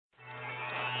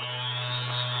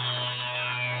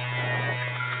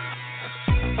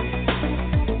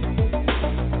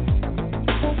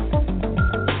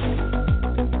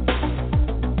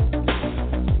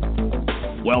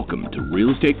Welcome to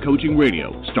Real Estate Coaching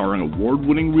Radio, starring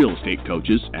award-winning real estate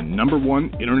coaches and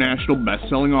 #1 international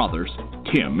best-selling authors,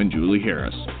 Tim and Julie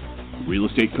Harris. Real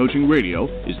Estate Coaching Radio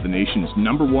is the nation's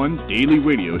 #1 daily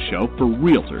radio show for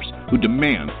realtors who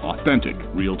demand authentic,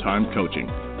 real-time coaching.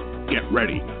 Get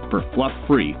ready for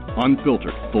fluff-free,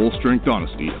 unfiltered, full-strength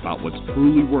honesty about what's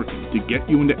truly working to get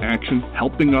you into action,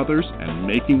 helping others, and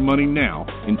making money now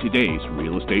in today's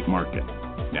real estate market.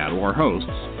 Now to our hosts,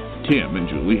 Tim and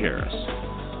Julie Harris.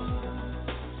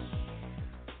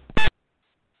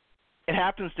 It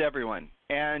happens to everyone,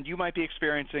 and you might be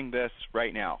experiencing this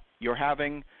right now. You're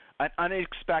having an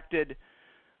unexpected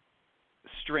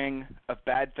string of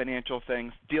bad financial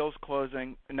things, deals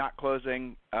closing, not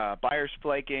closing, buyers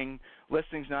flaking,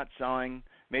 listings not selling.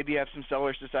 Maybe you have some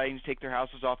sellers deciding to take their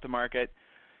houses off the market.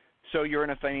 So you're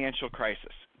in a financial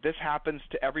crisis. This happens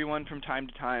to everyone from time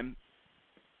to time,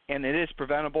 and it is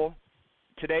preventable.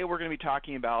 Today we're going to be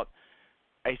talking about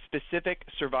a specific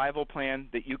survival plan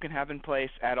that you can have in place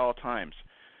at all times.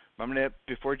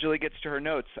 Before Julie gets to her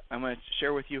notes, I'm going to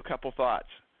share with you a couple thoughts.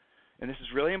 And this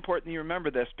is really important that you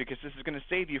remember this, because this is going to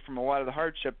save you from a lot of the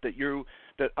hardship that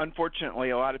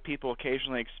unfortunately a lot of people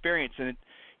occasionally experience. And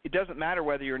it doesn't matter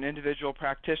whether you're an individual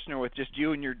practitioner with just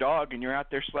you and your dog and you're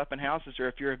out there schlepping houses, or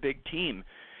if you're a big team.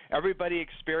 Everybody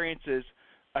experiences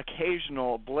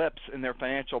occasional blips in their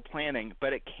financial planning,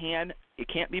 but it can't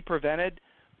be prevented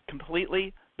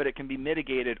completely, but it can be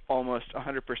mitigated almost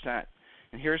 100%.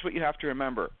 And here's what you have to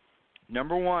remember.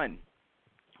 Number one,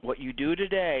 what you do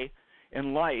today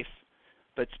in life,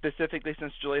 but specifically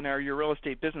since Julie and I are your real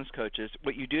estate business coaches,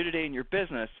 what you do today in your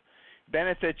business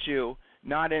benefits you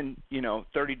not in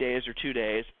 30 days or 2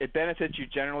 days. It benefits you,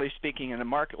 generally speaking, in a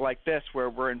market like this where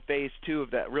we're in phase 2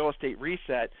 of that real estate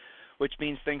reset, which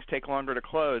means things take longer to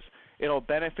close. It'll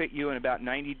benefit you in about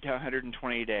 90 to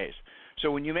 120 days. So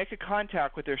when you make a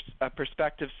contact with a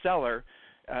prospective seller,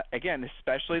 again,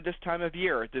 especially this time of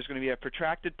year, there's going to be a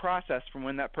protracted process from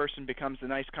when that person becomes a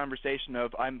nice conversation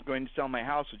of, I'm going to sell my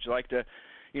house, would you like to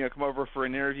come over for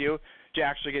an interview, to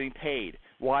actually getting paid.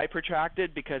 Why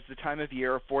protracted? Because the time of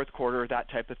year, fourth quarter,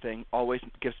 that type of thing, always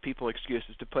gives people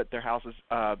excuses to put their houses,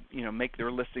 make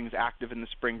their listings active in the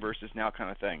spring versus now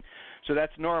kind of thing. So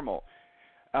that's normal.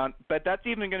 But that's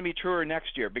even going to be truer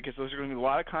next year, because there's going to be a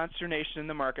lot of consternation in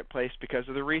the marketplace because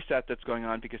of the reset that's going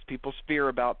on, because people's fear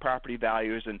about property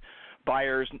values and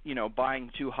buyers, buying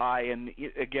too high. And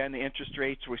again, the interest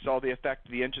rates, we saw the effect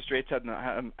the interest rates had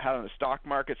on the stock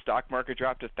market. Stock market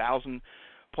dropped 1,000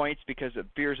 points because of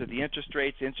fears of the interest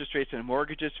rates. The interest rates and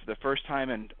mortgages for the first time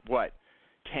in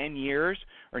 10 years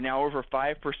are now over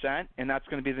 5%, and that's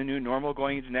going to be the new normal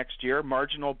going into next year.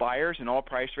 Marginal buyers in all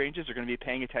price ranges are going to be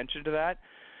paying attention to that.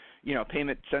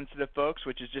 Payment-sensitive folks,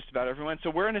 which is just about everyone. So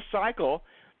we're in a cycle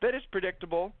that is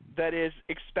predictable, that is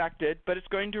expected, but it's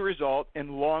going to result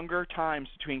in longer times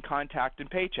between contact and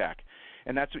paycheck,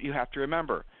 and that's what you have to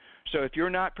remember. So if you're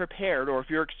not prepared, or if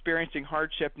you're experiencing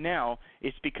hardship now,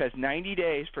 it's because 90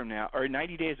 days from now, or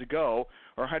 90 days ago,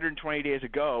 or 120 days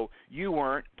ago, you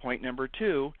weren't, point number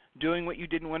 2, doing what you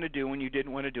didn't want to do when you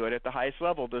didn't want to do it at the highest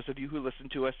level. Those of you who listen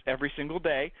to us every single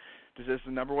day, this is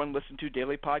the #1 listened to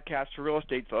daily podcast for real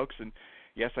estate folks. And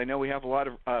yes, I know we have a lot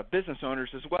of business owners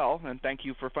as well, and thank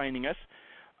you for finding us.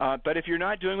 But if you're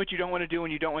not doing what you don't want to do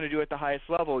when you don't want to do it at the highest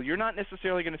level, you're not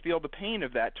necessarily going to feel the pain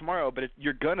of that tomorrow, but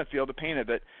you're going to feel the pain of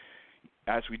it,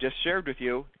 as we just shared with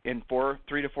you, in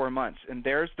 3 to 4 months. And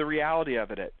there's the reality of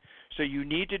it. So you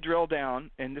need to drill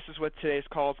down, and this is what today's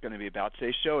call is going to be about.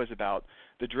 Today's show is about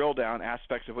the drill down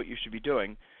aspects of what you should be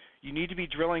doing. You need to be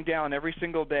drilling down every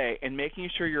single day and making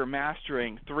sure you're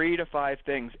mastering 3 to 5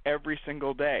 things every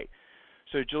single day.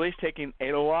 So Julie's taking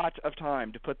a lot of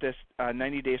time to put this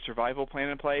 90-day survival plan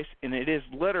in place, and it is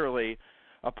literally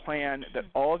a plan that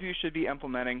all of you should be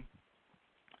implementing,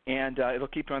 and it'll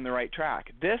keep you on the right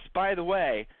track. This, by the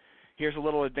way, here's a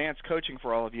little advanced coaching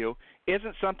for all of you,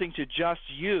 isn't something to just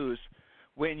use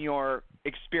when you're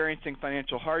experiencing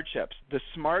financial hardships. The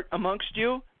smart amongst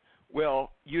you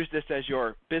will use this as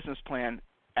your business plan,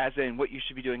 as in what you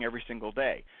should be doing every single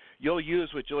day. You'll use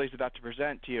what Julie's about to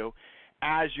present to you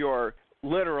as your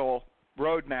literal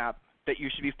roadmap that you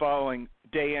should be following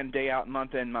day in, day out,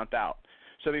 month in, month out.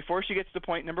 So before she gets to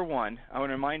point number 1, I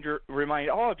want to remind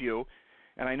all of you,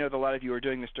 and I know that a lot of you are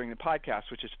doing this during the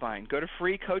podcast, which is fine. Go to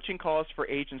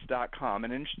freecoachingcallsforagents.com.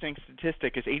 An interesting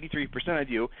statistic is 83% of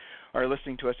you are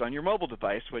listening to us on your mobile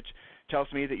device, which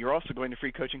tells me that you're also going to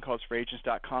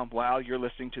freecoachingcallsforagents.com while you're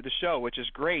listening to the show, which is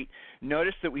great.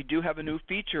 Notice that we do have a new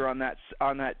feature on that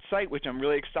site, which I'm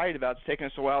really excited about. It's taken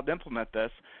us a while to implement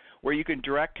this, where you can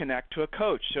direct connect to a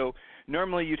coach. So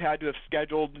normally you'd had to have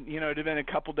scheduled, it'd have been a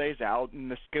couple days out,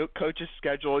 and the coach's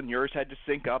schedule and yours had to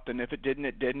sync up, and if it didn't,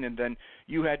 it didn't, and then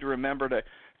you had to remember to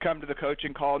come to the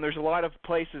coaching call. And there's a lot of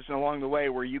places along the way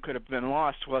where you could have been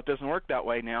lost. Well, it doesn't work that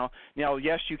way now. Now,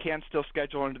 yes, you can still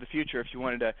schedule into the future if you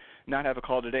wanted to not have a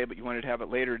call today, but you wanted to have it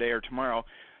later today or tomorrow.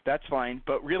 That's fine.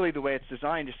 But really the way it's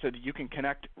designed is so that you can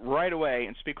connect right away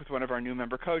and speak with one of our new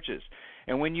member coaches.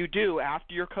 And when you do,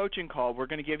 after your coaching call, we're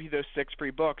going to give you those 6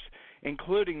 free books,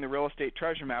 including the Real Estate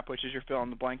Treasure Map, which is your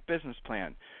fill-in-the-blank business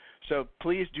plan. So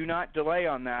please do not delay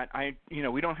on that.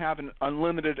 We don't have an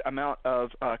unlimited amount of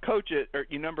coaches or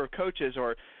number of coaches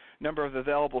or number of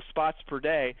available spots per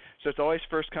day. So it's always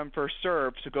first come, first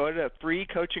served. So go to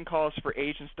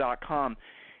freecoachingcallsforagents.com.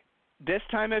 This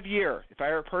time of year, if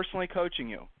I were personally coaching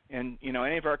you, and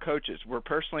any of our coaches, we're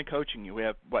personally coaching you. We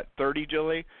have 30,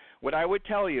 Julie. What I would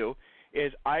tell you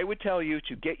is I would tell you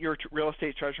to get your real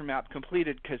estate treasure map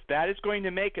completed, because that is going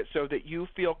to make it so that you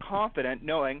feel confident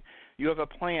knowing you have a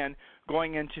plan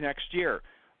going into next year.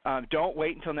 Don't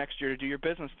wait until next year to do your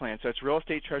business plan. So it's Real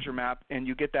Estate Treasure Map, and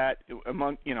you get that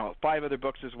among 5 other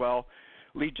books as well,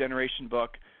 lead generation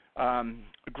book. A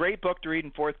great book to read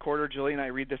in fourth quarter. Julie and I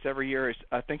read this every year. Is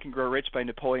Think and Grow Rich by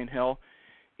Napoleon Hill.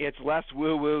 It's less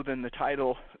woo-woo than the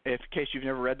title, in case you've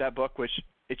never read that book, which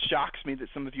it shocks me that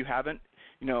some of you haven't.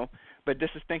 But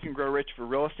this is Think and Grow Rich for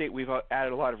real estate. We've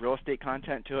added a lot of real estate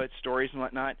content to it, stories and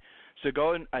whatnot. So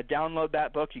go and download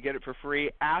that book. You get it for free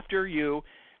after you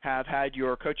have had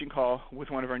your coaching call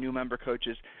with one of our new member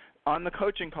coaches. On the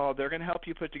coaching call, they're going to help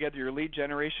you put together your lead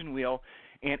generation wheel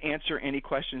and answer any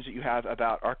questions that you have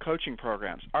about our coaching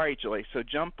programs. All right, Julie, so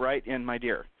jump right in, my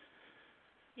dear.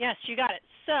 Yes, you got it.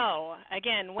 So,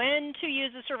 again, when to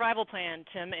use a survival plan,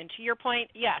 Tim, and to your point,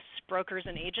 yes, brokers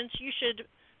and agents, you should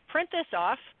print this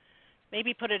off,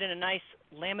 maybe put it in a nice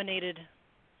laminated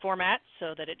format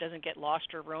so that it doesn't get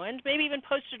lost or ruined, maybe even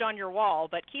post it on your wall,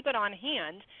 but keep it on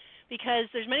hand, because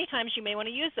there's many times you may want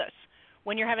to use this.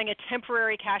 When you're having a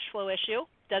temporary cash flow issue,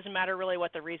 doesn't matter really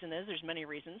what the reason is, there's many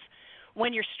reasons.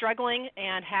 When you're struggling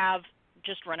and have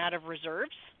just run out of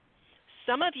reserves,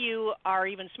 some of you are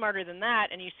even smarter than that,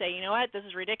 and you say, you know what, this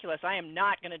is ridiculous. I am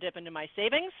not going to dip into my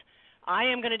savings. I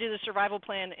am going to do the survival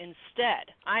plan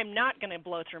instead. I'm not going to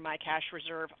blow through my cash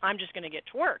reserve. I'm just going to get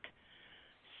to work.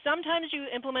 Sometimes you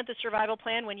implement the survival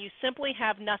plan when you simply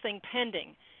have nothing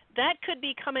pending. That could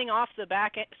be coming off the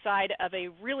back side of a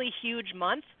really huge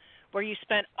month where you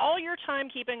spent all your time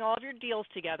keeping all of your deals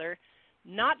together,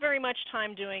 not very much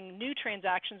time doing new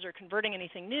transactions or converting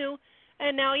anything new,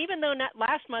 and now even though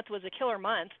last month was a killer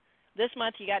month, this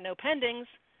month you got no pendings,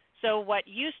 so what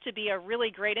used to be a really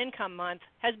great income month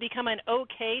has become an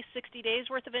okay 60 days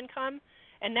worth of income,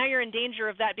 and now you're in danger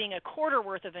of that being a quarter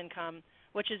worth of income,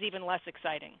 which is even less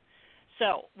exciting.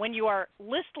 So when you are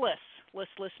listless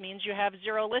means you have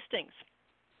 0 listings.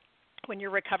 When you're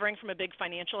recovering from a big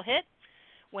financial hit,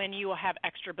 when you have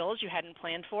extra bills you hadn't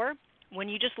planned for, when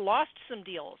you just lost some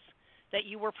deals that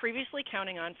you were previously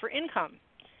counting on for income,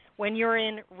 when you're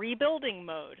in rebuilding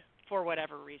mode for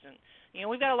whatever reason.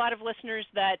 We've got a lot of listeners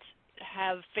that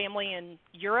have family in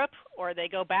Europe, or they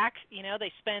go back,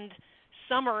 they spend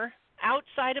summer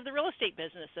outside of the real estate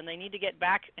business and they need to get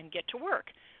back and get to work.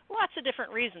 Lots of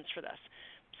different reasons for this.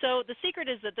 So the secret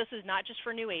is that this is not just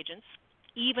for new agents.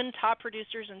 Even top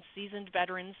producers and seasoned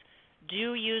veterans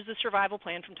do use the survival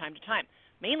plan from time to time,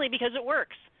 mainly because it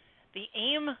works. The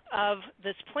aim of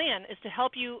this plan is to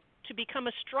help you to become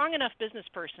a strong enough business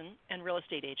person and real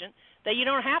estate agent that you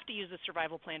don't have to use the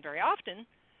survival plan very often,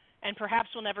 and perhaps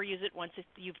will never use it once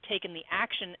you've taken the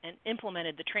action and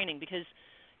implemented the training, because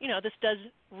this does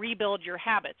rebuild your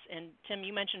habits. And Tim,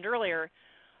 you mentioned earlier,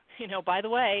 by the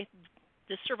way,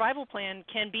 this survival plan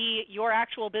can be your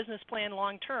actual business plan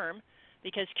long term,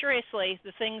 because curiously,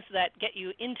 the things that get you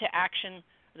into action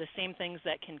are the same things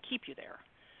that can keep you there.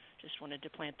 Just wanted to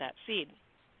plant that seed.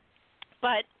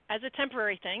 But as a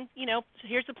temporary thing, so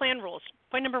here's the plan rules.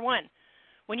 Point number 1,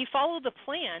 when you follow the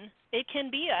plan, it can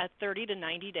be a 30 to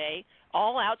 90-day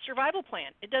all-out survival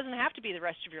plan. It doesn't have to be the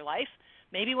rest of your life.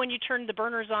 Maybe when you turn the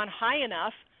burners on high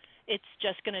enough, it's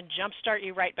just going to jumpstart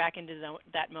you right back into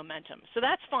that momentum. So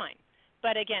that's fine.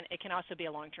 But again, it can also be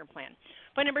a long-term plan.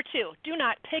 Point number 2, do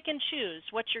not pick and choose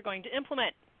what you're going to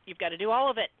implement. You've got to do all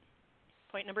of it.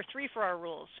 Point number 3 for our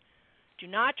rules, do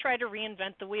not try to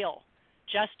reinvent the wheel.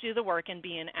 Just do the work and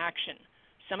be in action.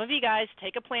 Some of you guys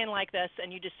take a plan like this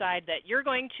and you decide that you're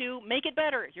going to make it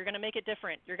better. You're going to make it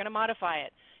different. You're going to modify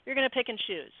it. You're going to pick and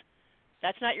choose.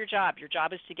 That's not your job. Your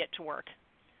job is to get to work.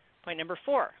 Point number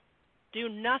 4, do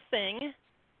nothing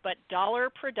but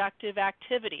dollar productive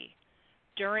activity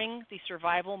during the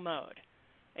survival mode.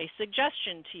 A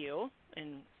suggestion to you,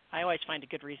 and I always find a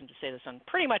good reason to say this on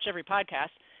pretty much every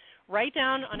podcast. Write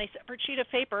down on a separate sheet of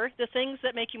paper the things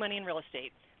that make you money in real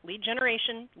estate. Lead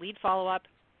generation, lead follow-up,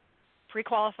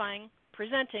 pre-qualifying,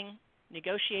 presenting,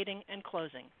 negotiating, and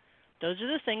closing. Those are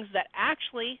the things that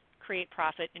actually create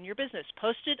profit in your business.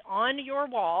 Post it on your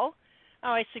wall.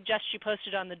 I suggest you post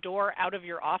it on the door out of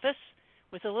your office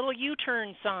with a little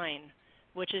U-turn sign,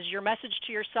 which is your message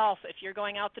to yourself if you're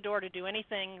going out the door to do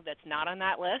anything that's not on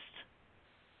that list,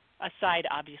 aside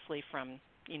obviously from,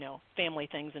 family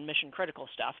things and mission critical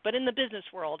stuff. But in the business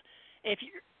world, if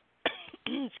you're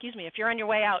if you're on your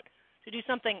way out to do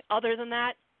something other than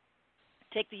that,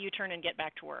 take the U-turn and get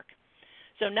back to work.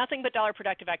 So nothing but dollar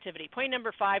productive activity. Point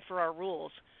number 5 for our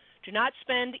rules. Do not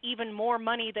spend even more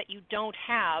money that you don't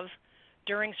have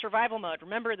during survival mode.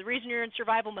 Remember, the reason you're in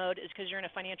survival mode is because you're in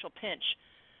a financial pinch.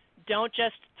 Don't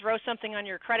just throw something on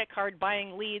your credit card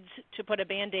buying leads to put a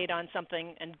Band-Aid on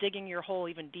something and digging your hole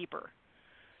even deeper.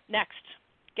 Next,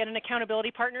 get an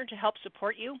accountability partner to help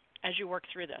support you as you work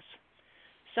through this.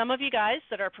 Some of you guys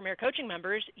that are Premier Coaching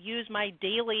members use my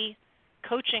daily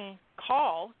coaching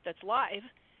call that's live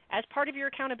as part of your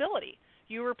accountability.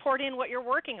 You report in what you're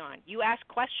working on. You ask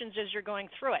questions as you're going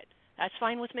through it. That's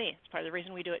fine with me. It's part of the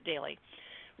reason we do it daily.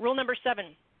 Rule number 7,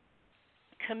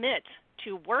 commit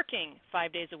to working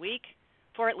 5 days a week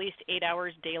for at least 8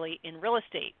 hours daily in real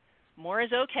estate. More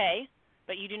is okay,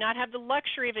 but you do not have the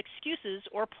luxury of excuses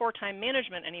or poor time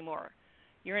management anymore.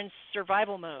 You're in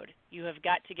survival mode. You have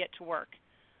got to get to work.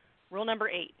 Rule number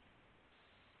 8,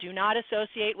 do not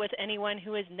associate with anyone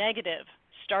who is negative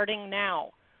starting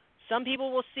now. Some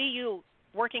people will see you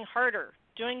working harder,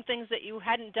 doing things that you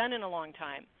hadn't done in a long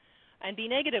time, and be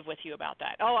negative with you about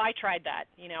that. Oh, I tried that.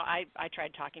 I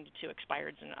tried talking to 2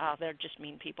 expireds, and they're just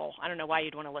mean people. I don't know why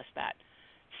you'd want to list that.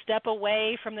 Step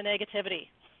away from the negativity,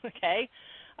 okay?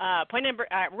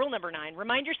 Rule number 9,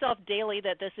 remind yourself daily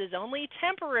that this is only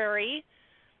temporary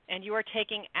and you are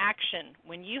taking action.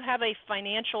 When you have a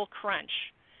financial crunch,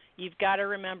 you've got to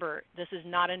remember this is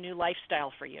not a new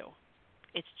lifestyle for you.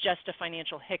 It's just a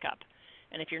financial hiccup.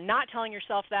 And if you're not telling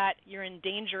yourself that, you're in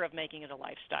danger of making it a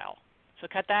lifestyle. So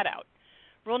cut that out.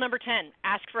 Rule number 10,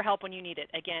 ask for help when you need it.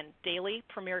 Again, daily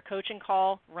Premier Coaching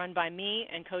call run by me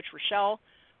and Coach Rochelle.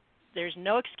 There's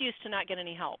no excuse to not get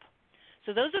any help.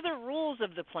 So those are the rules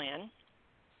of the plan,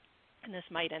 and this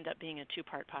might end up being a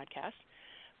 2-part podcast.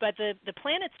 But the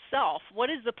plan itself, what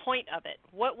is the point of it?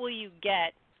 What will you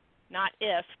get, not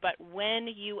if, but when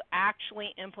you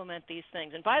actually implement these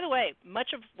things? And by the way, much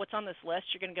of what's on this list,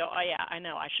 you're going to go, oh, yeah, I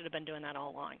know, I should have been doing that all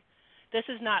along. This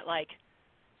is not like,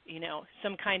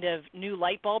 some kind of new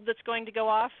light bulb that's going to go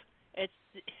off. It's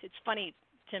funny,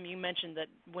 Tim, you mentioned that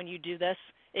when you do this,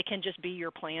 it can just be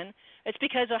your plan. It's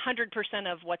because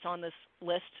 100% of what's on this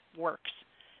list works.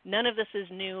 None of this is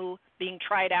new, being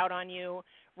tried out on you,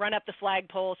 run up the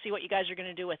flagpole, see what you guys are going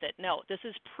to do with it. No, this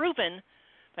is proven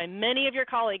by many of your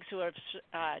colleagues who have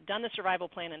done the survival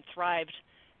plan and thrived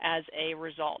as a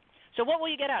result. So what will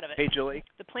you get out of it? Hey, Julie.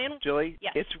 The plan. Julie,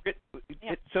 yes.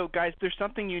 So, guys, there's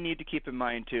something you need to keep in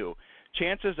mind, too.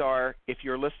 Chances are, if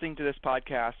you're listening to this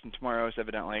podcast, and tomorrow's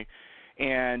evidently,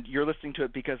 and you're listening to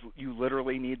it because you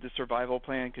literally need the survival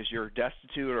plan because you're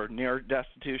destitute or near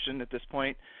destitution at this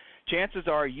point, chances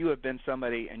are you have been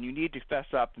somebody, and you need to fess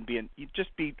up and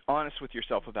just be honest with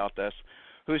yourself about this,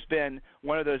 who's been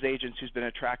one of those agents who's been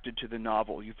attracted to the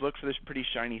novel. You've looked for these pretty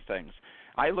shiny things.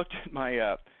 I looked at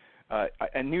my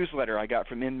a newsletter I got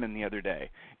from Inman the other day,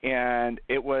 and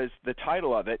it was the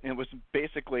title of it, and it was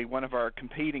basically one of our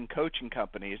competing coaching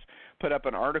companies put up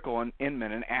an article on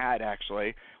Inman, an ad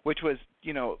actually, which was,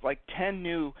 like 10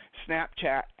 new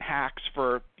Snapchat hacks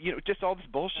for, just all this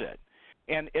bullshit.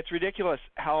 And it's ridiculous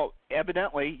how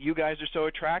evidently you guys are so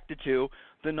attracted to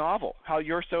the novel, how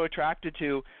you're so attracted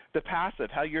to the passive,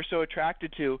 how you're so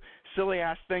attracted to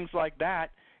silly-ass things like that,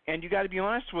 and you got to be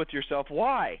honest with yourself.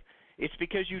 Why? It's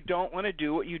because you don't want to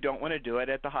do what you don't want to do it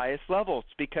at the highest level.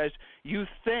 It's because you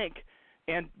think,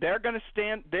 and they're going to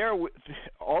stand there,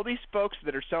 all these folks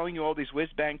that are selling you all these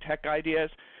whiz-bang tech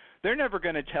ideas, they're never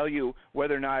going to tell you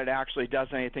whether or not it actually does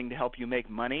anything to help you make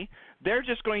money. They're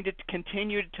just going to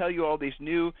continue to tell you all these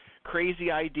new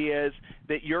crazy ideas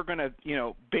that you're going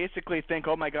to, basically think,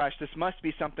 oh, my gosh, this must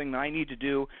be something that I need to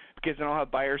do because then I'll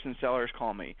have buyers and sellers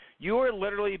call me. You are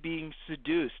literally being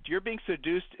seduced. You're being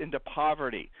seduced into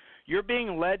poverty. You're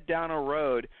being led down a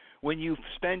road when you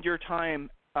spend your time,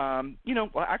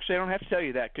 well, actually, I don't have to tell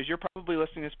you that because you're probably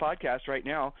listening to this podcast right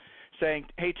now saying,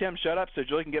 hey, Tim, shut up so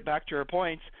Julie can get back to her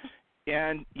points.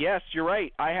 And, yes, you're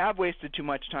right. I have wasted too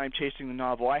much time chasing the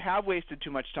novel. I have wasted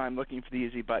too much time looking for the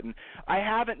easy button. I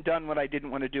haven't done what I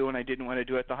didn't want to do and I didn't want to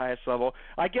do at the highest level.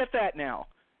 I get that now.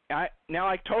 now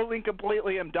I totally and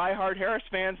completely am diehard Harris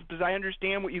fans because I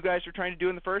understand what you guys are trying to do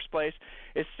in the first place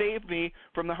is save me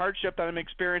from the hardship that I'm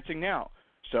experiencing now.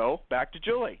 So back to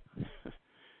Julie.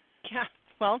 Yeah,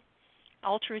 well,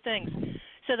 all true things.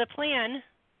 So the plan,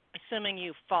 assuming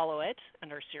you follow it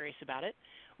and are serious about it,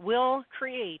 will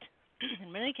create,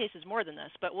 in many cases more than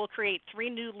this, but will create 3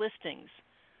 new listings,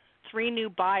 3 new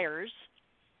buyers,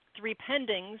 3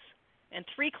 pendings, and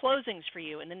 3 closings for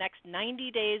you in the next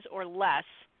 90 days or less,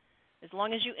 as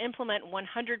long as you implement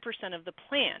 100% of the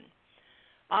plan.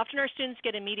 Often our students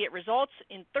get immediate results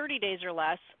in 30 days or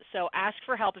less, so ask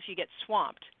for help if you get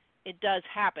swamped. It does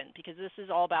happen because this is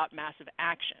all about massive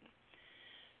action.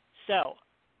 So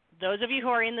those of you who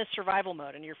are in this survival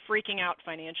mode and you're freaking out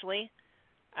financially,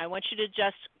 I want you to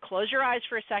just close your eyes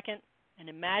for a second and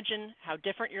imagine how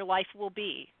different your life will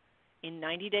be in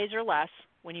 90 days or less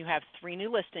when you have 3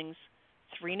 new listings,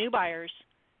 3 new buyers,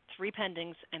 3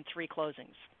 pendings, and 3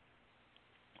 closings.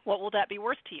 What will that be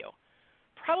worth to you?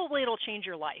 Probably it'll change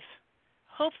your life.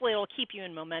 Hopefully it'll keep you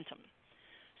in momentum.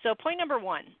 So point number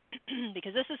 1,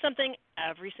 because this is something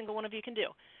every single one of you can do,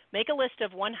 make a list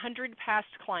of 100 past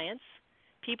clients,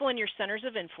 people in your centers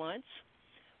of influence,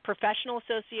 professional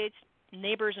associates,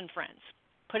 neighbors, and friends.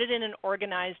 Put it in an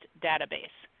organized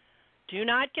database. Do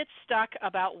not get stuck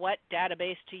about what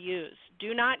database to use.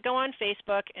 Do not go on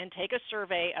Facebook and take a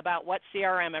survey about what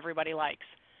CRM everybody likes.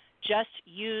 Just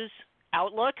use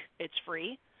Outlook. It's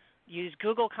free. Use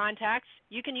Google Contacts.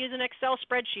 You can use an Excel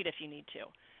spreadsheet if you need to.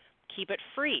 Keep it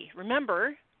free.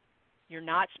 Remember, you're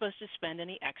not supposed to spend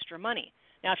any extra money.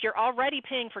 Now, if you're already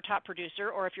paying for Top Producer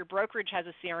or if your brokerage has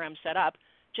a CRM set up,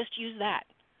 just use that.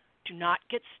 Do not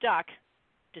get stuck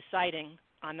deciding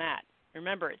on that.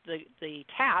 Remember, the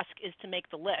task is to make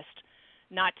the list,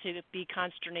 not to be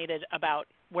consternated about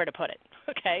where to put it.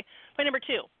 Okay? Point number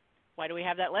 2, why do we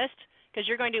have that list? Because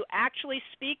you're going to actually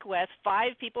speak with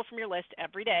 5 people from your list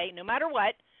every day, no matter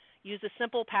what. Use the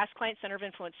simple Past Client Center of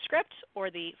Influence script or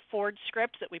the Ford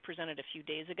script that we presented a few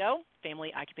days ago,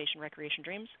 Family, Occupation, Recreation,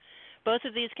 Dreams. Both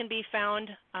of these can be found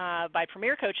by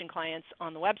Premier Coaching clients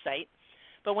on the website.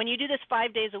 But when you do this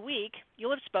 5 days a week,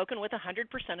 you'll have spoken with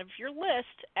 100% of your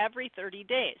list every 30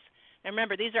 days. Now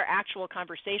remember, these are actual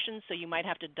conversations, so you might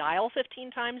have to dial 15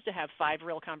 times to have 5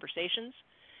 real conversations.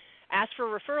 Ask for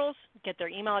referrals, get their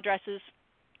email addresses.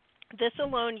 This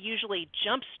alone usually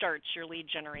jump-starts your lead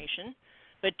generation,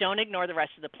 but don't ignore the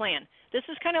rest of the plan. This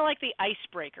is kind of like the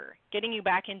icebreaker, getting you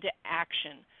back into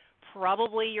action.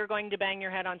 Probably you're going to bang your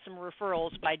head on some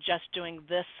referrals by just doing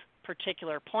this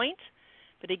particular point.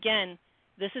 But again,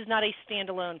 this is not a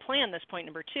standalone plan, this point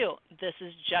number 2. This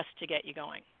is just to get you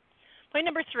going. Point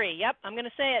number 3, yep, I'm going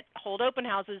to say it, hold open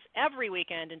houses every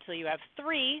weekend until you have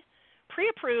 3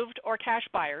 pre-approved or cash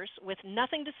buyers with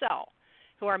nothing to sell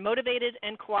who are motivated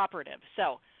and cooperative.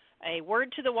 So a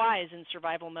word to the wise in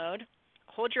survival mode,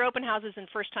 hold your open houses in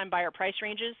first-time buyer price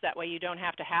ranges. That way you don't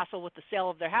have to hassle with the sale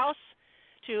of their house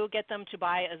to get them to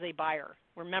buy as a buyer.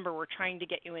 Remember, we're trying to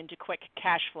get you into quick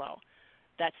cash flow.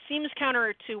 That seems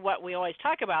counter to what we always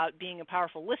talk about, being a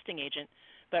powerful listing agent,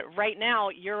 but right now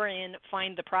you're in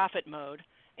find the profit mode,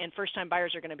 and first-time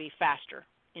buyers are going to be faster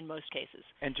in most cases.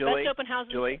 And Julie, best open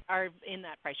houses are in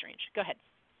that price range. Go ahead.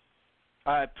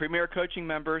 Premier Coaching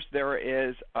members, there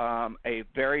is a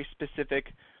very specific,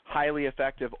 highly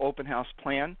effective open house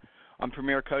plan on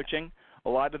Premier Coaching. A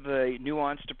lot of the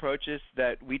nuanced approaches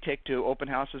that we take to open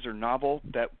houses are novel,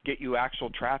 that get you actual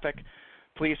traffic.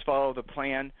 Please follow the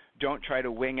plan. Don't try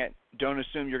to wing it. Don't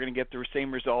assume you're going to get the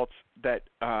same results that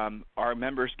our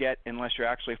members get unless you're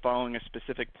actually following a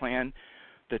specific plan.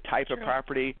 The type of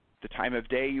property, the time of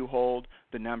day you hold,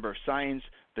 the number of signs,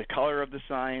 the color of the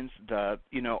signs,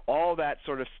 all that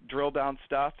sort of drill down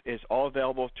stuff is all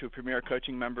available to Premier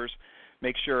Coaching members.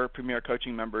 Make sure, Premier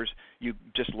Coaching members, you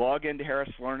just log into Harris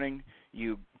Learning,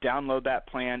 you download that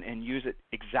plan and use it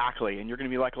exactly. And you're going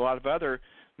to be like a lot of other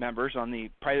members on the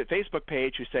private Facebook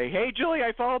page who say, hey, Julie,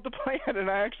 I followed the plan and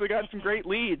I actually got some great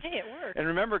leads. Hey, it worked. And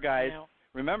remember, guys,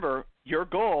 your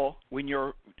goal when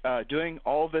you're doing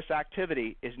all this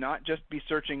activity is not just be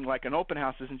searching like an open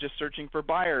house isn't just searching for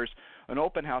buyers. An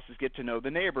open house is get to know the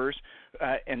neighbors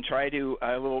and try to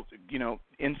a little,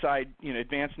 inside,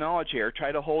 advanced knowledge here.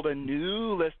 Try to hold a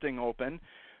new listing open.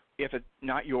 If it's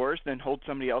not yours, then hold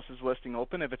somebody else's listing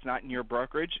open. If it's not in your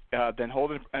brokerage, then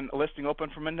hold a listing open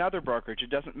from another brokerage. It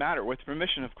doesn't matter, with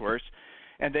permission, of course.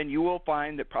 And then you will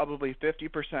find that probably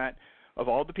 50% of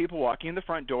all the people walking in the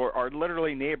front door are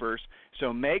literally neighbors.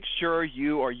 So make sure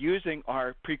you are using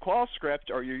our pre-qual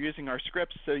script or you're using our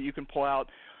scripts so you can pull out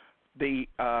the,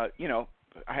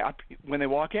 when they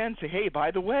walk in, say, hey,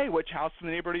 by the way, which house in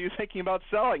the neighborhood are you thinking about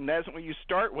selling? That isn't what you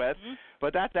start with,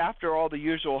 but that's after all the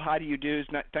usual how do you do's,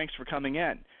 thanks for coming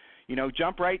in.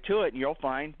 Jump right to it, and you'll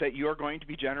find that you're going to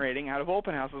be generating out of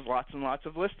open houses lots and lots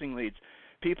of listing leads.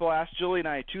 People ask Julie and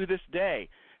I to this day,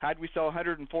 how did we sell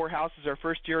 104 houses our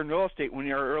first year in real estate when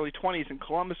we were in our early 20s in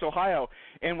Columbus, Ohio,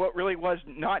 and what really was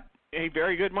not a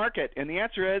very good market? And the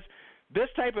answer is, this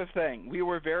type of thing. We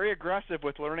were very aggressive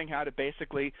with learning how to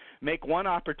basically make one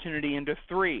opportunity into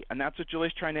three, and that's what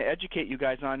Julie's trying to educate you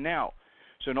guys on now.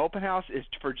 So an open house is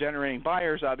for generating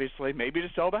buyers, obviously, maybe to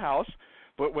sell the house,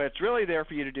 but what it's really there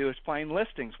for you to do is find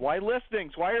listings. Why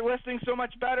listings? Why are listings so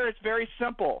much better? It's very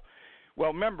simple.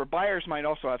 Well, remember, buyers might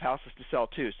also have houses to sell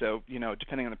too, so,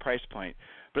 depending on the price point.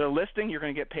 But a listing, you're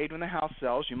going to get paid when the house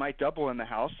sells. You might double in the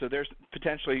house, so there's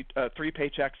potentially 3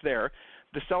 paychecks there.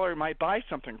 The seller might buy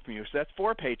something from you, so that's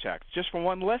 4 paychecks just for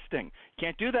one listing.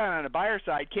 Can't do that on a buyer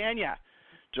side, can you,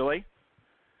 Julie?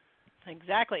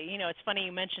 Exactly. It's funny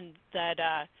you mentioned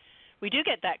that we do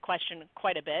get that question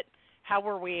quite a bit. How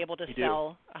were we able to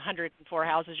sell 104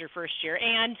 houses your first year,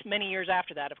 and many years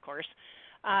after that, of course?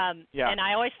 And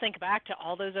I always think back to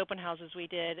all those open houses we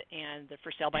did, and the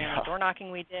for sale by owner door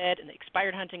knocking we did, and the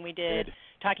expired hunting we did,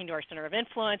 talking to our center of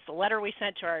influence, the letter we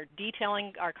sent to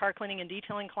our car cleaning and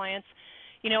detailing clients.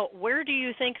 Where do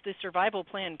you think the survival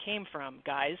plan came from,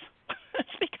 guys? It's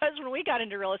because when we got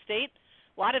into real estate,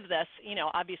 a lot of this,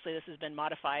 obviously this has been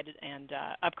modified and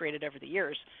upgraded over the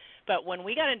years. But when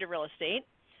we got into real estate,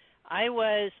 I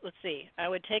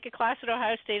would take a class at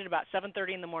Ohio State at about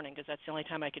 7:30 in the morning because that's the only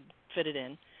time I could fit it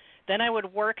in. Then I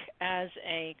would work as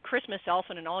a Christmas elf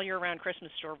in an all-year-round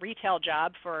Christmas store retail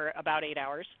job for about 8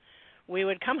 hours. We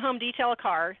would come home, detail a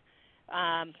car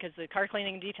because the car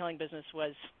cleaning and detailing business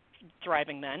was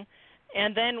thriving then,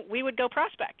 and then we would go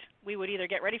prospect. We would either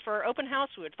get ready for our open house,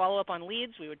 we would follow up on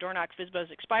leads, we would door knock FSBOs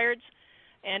expireds,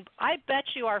 and I bet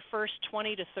you our first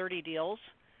 20 to 30 deals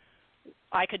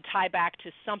I could tie back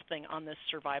to something on this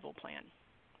survival plan.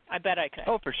 I bet I could.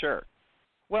 Oh, for sure.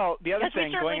 Well, the other thing,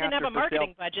 we certainly didn't have a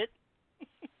marketing budget.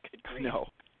 No.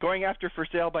 Going after for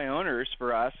sale by owners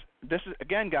for us, this is,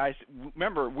 again, guys,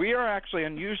 remember, we are actually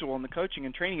unusual in the coaching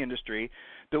and training industry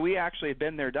that we actually have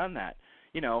been there, done that.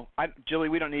 Julie,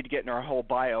 we don't need to get into our whole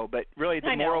bio, but really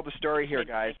the moral of the story here,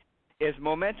 guys, is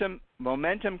momentum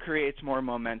creates more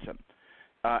momentum.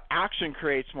 Action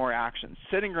creates more action.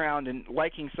 Sitting around and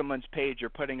liking someone's page or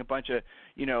putting a bunch of,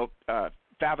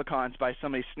 favicons by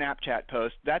somebody's Snapchat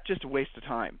post, that's just a waste of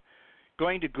time.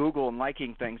 Going to Google and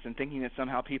liking things and thinking that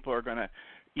somehow people are going to,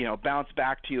 bounce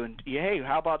back to you and, hey,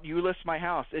 how about you list my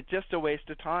house? It's just a waste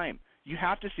of time. You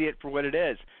have to see it for what it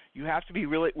is. You have to be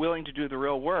really willing to do the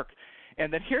real work.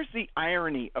 And then here's the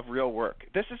irony of real work.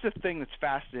 This is the thing that's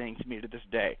fascinating to me to this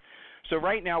day. So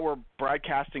right now we're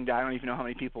broadcasting to, I don't even know how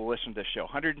many people listen to this show,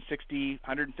 160,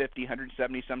 150,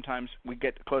 170 sometimes. We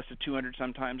get close to 200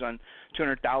 sometimes on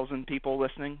 200,000 people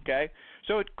listening, okay?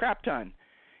 So it's a crap ton.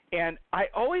 And I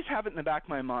always have it in the back of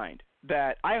my mind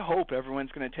that I hope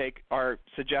everyone's going to take our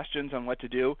suggestions on what to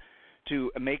do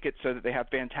to make it so that they have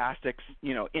fantastic,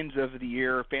 ends of the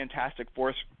year, fantastic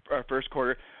first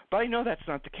quarter. But I know that's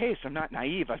not the case. I'm not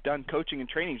naive. I've done coaching and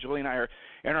training. Julie and I are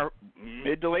in our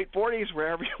mid to late 40s,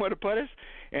 wherever you want to put us,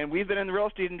 and we've been in the real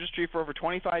estate industry for over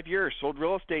 25 years, sold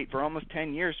real estate for almost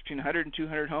 10 years, between 100 and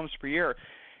 200 homes per year.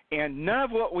 And none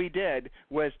of what we did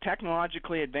was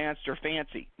technologically advanced or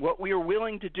fancy. What we were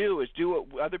willing to do is do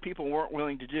what other people weren't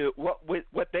willing to do,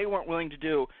 what they weren't willing to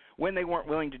do when they weren't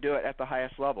willing to do it at the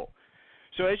highest level.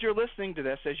 So as you're listening to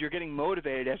this, as you're getting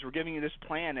motivated, as we're giving you this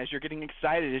plan, as you're getting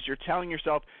excited, as you're telling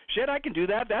yourself, shit, I can do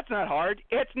that. That's not hard.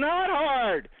 It's not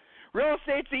hard. Real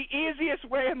estate's the easiest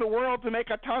way in the world to make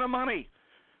a ton of money.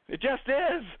 It just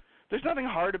is. There's nothing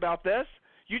hard about this.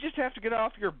 You just have to get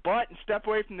off your butt and step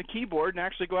away from the keyboard and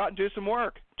actually go out and do some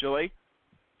work. Julie?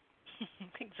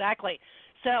 Exactly.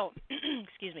 So,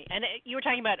 excuse me. And you were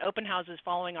talking about open houses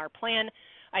following our plan.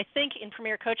 I think in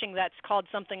Premier Coaching that's called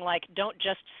something like don't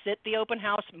just sit the open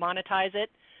house, monetize it,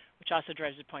 which also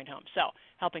drives the point home. So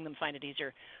helping them find it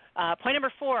easier. Point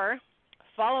number 4,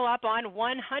 follow up on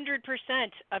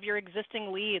 100% of your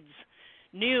existing leads.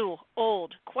 New,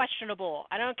 old, questionable.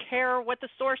 I don't care what the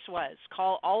source was.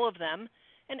 Call all of them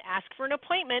and ask for an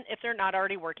appointment if they're not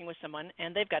already working with someone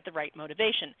and they've got the right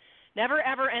motivation. Never,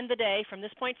 ever end the day from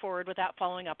this point forward without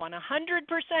following up on 100%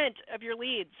 of your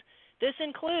leads. This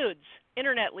includes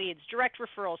internet leads, direct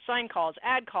referrals, sign calls,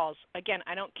 ad calls. Again,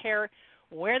 I don't care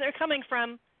where they're coming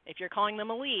from. If you're calling them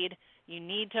a lead, you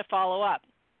need to follow up.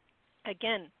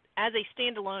 Again, as a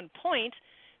standalone point,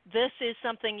 this is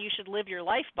something you should live your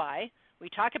life by. We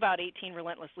talk about 18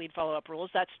 relentless lead follow-up rules.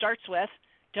 That starts with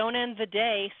Don't end the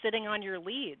day sitting on your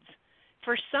leads.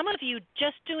 For some of you,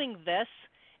 just doing this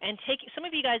and some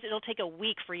of you guys, it'll take a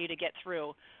week for you to get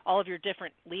through all of your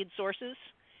different lead sources.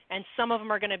 And some of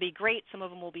them are going to be great. Some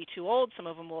of them will be too old. Some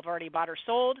of them will have already bought or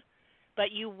sold.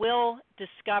 But you will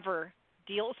discover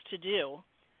deals to do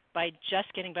by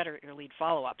just getting better at your lead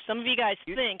follow-up. Some of you guys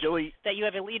think that you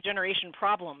have a lead generation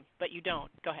problem, but you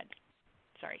don't. Go ahead.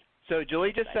 Sorry. So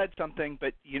Julie just said something,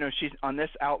 but she's on this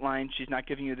outline. She's not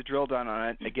giving you the drill down on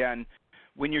it. Again,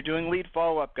 when you're doing lead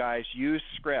follow-up, guys, use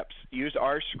scripts. Use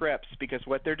our scripts because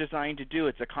what they're designed to do,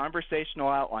 it's a conversational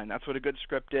outline. That's what a good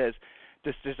script is.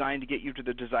 It's designed to get you to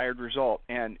the desired result.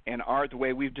 And the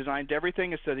way we've designed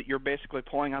everything is so that you're basically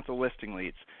pulling out the listing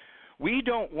leads. We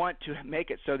don't want to make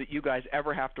it so that you guys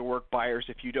ever have to work buyers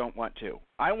if you don't want to.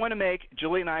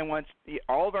 Julie and I want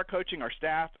all of our coaching, our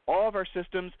staff, all of our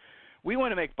systems, we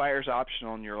want to make buyers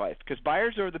optional in your life because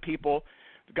buyers are the people,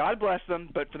 God bless them,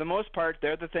 but for the most part,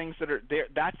 they're the things that are there.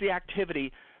 That's the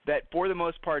activity that for the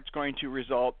most part is going to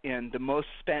result in the most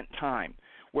spent time.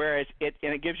 Whereas it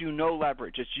gives you no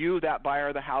leverage. It's you, that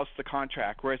buyer, the house, the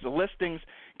contract. Whereas the listings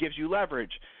gives you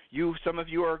leverage. Some of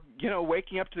you are,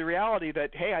 waking up to the reality that,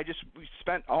 hey, I just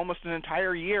spent almost an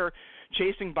entire year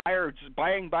chasing buyers,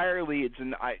 buying buyer leads,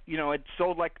 and it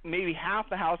sold like maybe half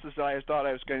the houses that I thought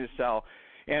I was going to sell.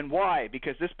 And why?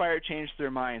 Because this buyer changed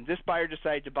their mind. This buyer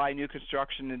decided to buy new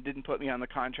construction and didn't put me on the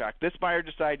contract. This buyer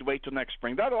decided to wait till next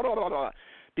spring. Blah, blah, blah, blah, blah.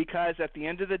 Because at the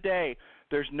end of the day,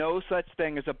 there's no such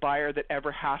thing as a buyer that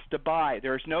ever has to buy.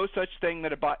 There's no such thing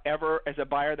that ever as a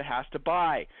buyer that has to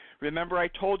buy. Remember, I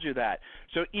told you that.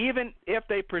 So even if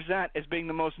they present as being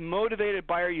the most motivated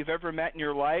buyer you've ever met in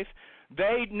your life,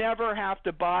 they never have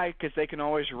to buy because they can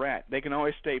always rent. They can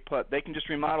always stay put. They can just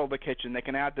remodel the kitchen. They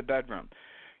can add the bedroom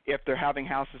if they're having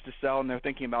houses to sell and they're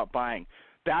thinking about buying.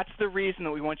 That's the reason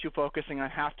that we want you focusing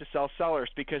on have-to-sell sellers,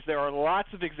 because there are lots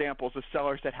of examples of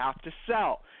sellers that have to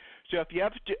sell. So if you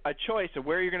have a choice of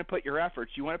where you're going to put your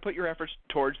efforts, you want to put your efforts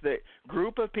towards the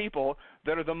group of people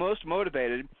that are the most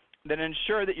motivated, that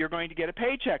ensure that you're going to get a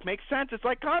paycheck. Makes sense. It's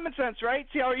like common sense, right?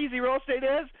 See how easy real estate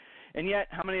is? And yet,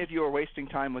 how many of you are wasting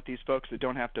time with these folks that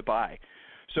don't have to buy?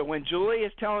 So when Julie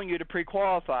is telling you to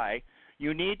pre-qualify,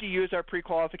 you need to use our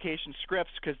pre-qualification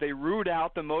scripts because they root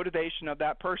out the motivation of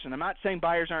that person. I'm not saying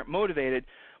buyers aren't motivated.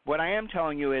 What I am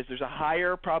telling you is there's a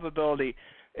higher probability,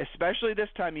 especially this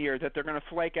time of year, that they're going to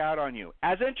flake out on you.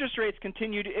 As interest rates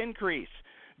continue to increase,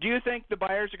 do you think the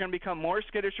buyers are going to become more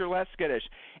skittish or less skittish?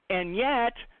 And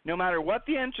yet, no matter what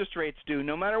the interest rates do,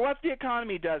 no matter what the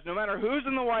economy does, no matter who's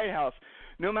in the White House,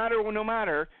 no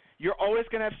matter, you're always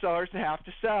going to have sellers that have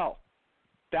to sell.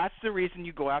 That's the reason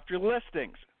you go after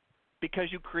listings,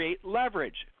 because you create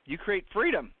leverage. You create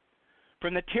freedom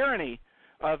from the tyranny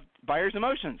of buyers'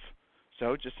 emotions.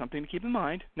 So just something to keep in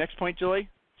mind. Next point, Julie.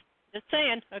 Just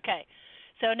saying. Okay.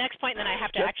 So next point, then I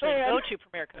have to go to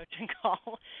Premier Coaching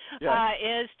Call,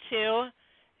 is to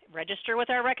register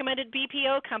with our recommended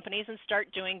BPO companies and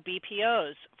start doing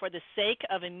BPOs for the sake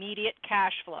of immediate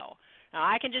cash flow. Now,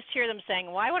 I can just hear them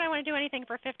saying, why would I want to do anything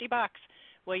for $50?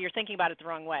 Well, you're thinking about it the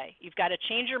wrong way. You've got to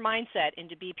change your mindset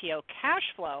into BPO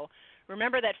cash flow.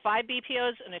 Remember that 5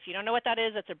 BPOs, and if you don't know what that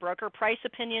is, that's a broker price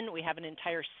opinion. We have an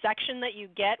entire section that you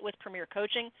get with Premier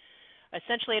Coaching.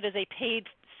 Essentially, it is a paid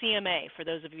CMA for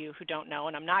those of you who don't know,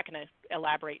 and I'm not going to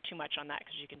elaborate too much on that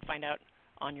because you can find out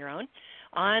on your own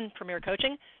on Premier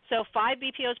Coaching. So 5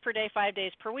 BPOs per day, 5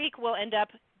 days per week will end up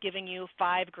giving you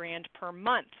 $5,000 per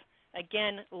month.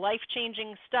 Again,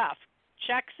 life-changing stuff.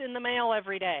 Checks in the mail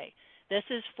every day. This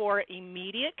is for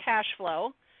immediate cash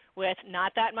flow with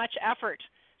not that much effort.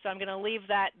 So I'm going to leave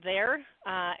that there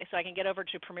so I can get over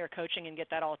to Premier Coaching and get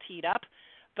that all teed up.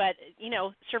 But,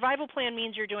 survival plan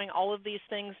means you're doing all of these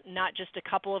things, not just a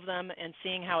couple of them, and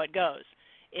seeing how it goes.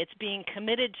 It's being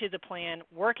committed to the plan,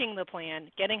 working the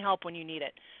plan, getting help when you need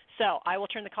it. So I will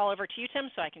turn the call over to you, Tim,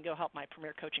 so I can go help my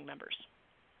Premier Coaching members.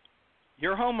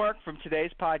 Your homework from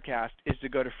today's podcast is to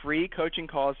go to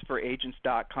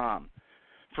freecoachingcallsforagents.com,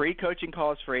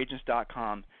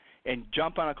 freecoachingcallsforagents.com, and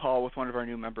jump on a call with one of our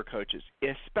new member coaches.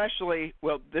 Especially,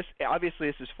 this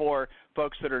is for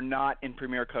folks that are not in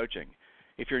Premier Coaching.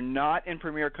 If you're not in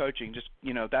Premier Coaching,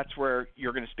 that's where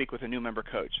you're going to speak with a new member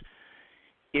coach.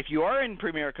 If you are in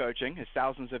Premier Coaching, as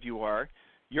thousands of you are,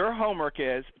 your homework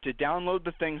is to download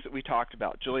the things that we talked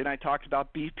about. Julie and I talked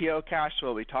about BPO cash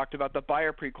flow. We talked about the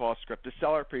buyer pre-qual script, the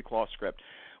seller pre-qual script.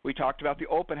 We talked about the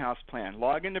open house plan.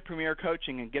 Log into Premier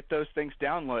Coaching and get those things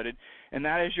downloaded, and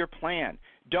that is your plan.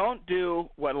 Don't do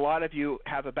what a lot of you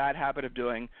have a bad habit of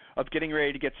doing, of getting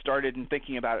ready to get started and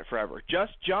thinking about it forever.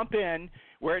 Just jump in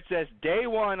where it says day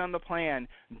one on the plan,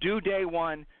 do day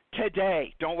one,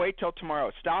 today. Don't wait till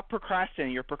tomorrow. Stop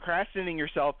procrastinating. You're procrastinating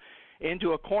yourself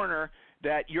into a corner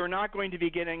that you're not going to be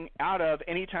getting out of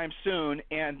anytime soon,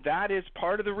 and that is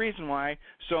part of the reason why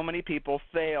so many people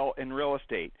fail in real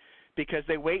estate, because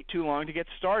they wait too long to get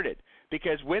started.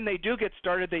 Because when they do get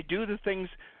started, they do the things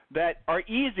that are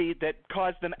easy, that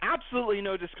cause them absolutely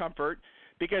no discomfort,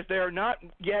 because they are not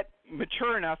yet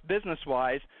mature enough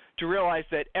business-wise to realize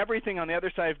that everything on the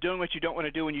other side of doing what you don't want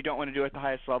to do when you don't want to do at the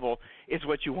highest level is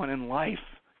what you want in life.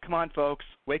 Come on, folks,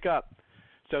 wake up.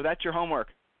 So that's your homework.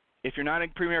 If you're not in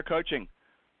Premier Coaching,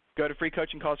 go to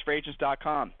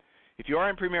freecoachingcallsforagents.com. If you are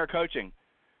in Premier Coaching,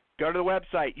 go to the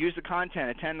website, use the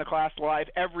content, attend the class live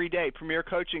every day. Premier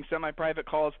Coaching semi-private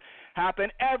calls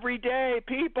happen every day,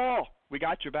 people. We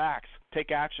got your backs.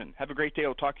 Take action. Have a great day.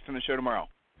 We'll talk to you on the show tomorrow.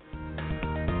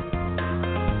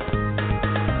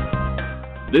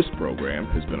 This program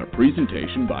has been a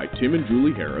presentation by Tim and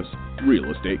Julie Harris, Real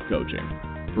Estate Coaching.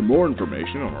 For more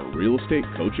information on our real estate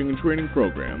coaching and training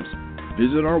programs,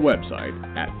 visit our website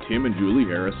at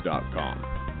timandjulieharris.com.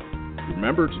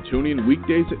 Remember to tune in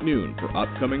weekdays at noon for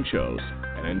upcoming shows.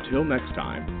 And until next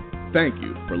time, thank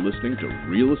you for listening to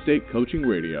Real Estate Coaching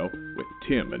Radio with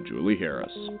Tim and Julie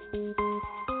Harris.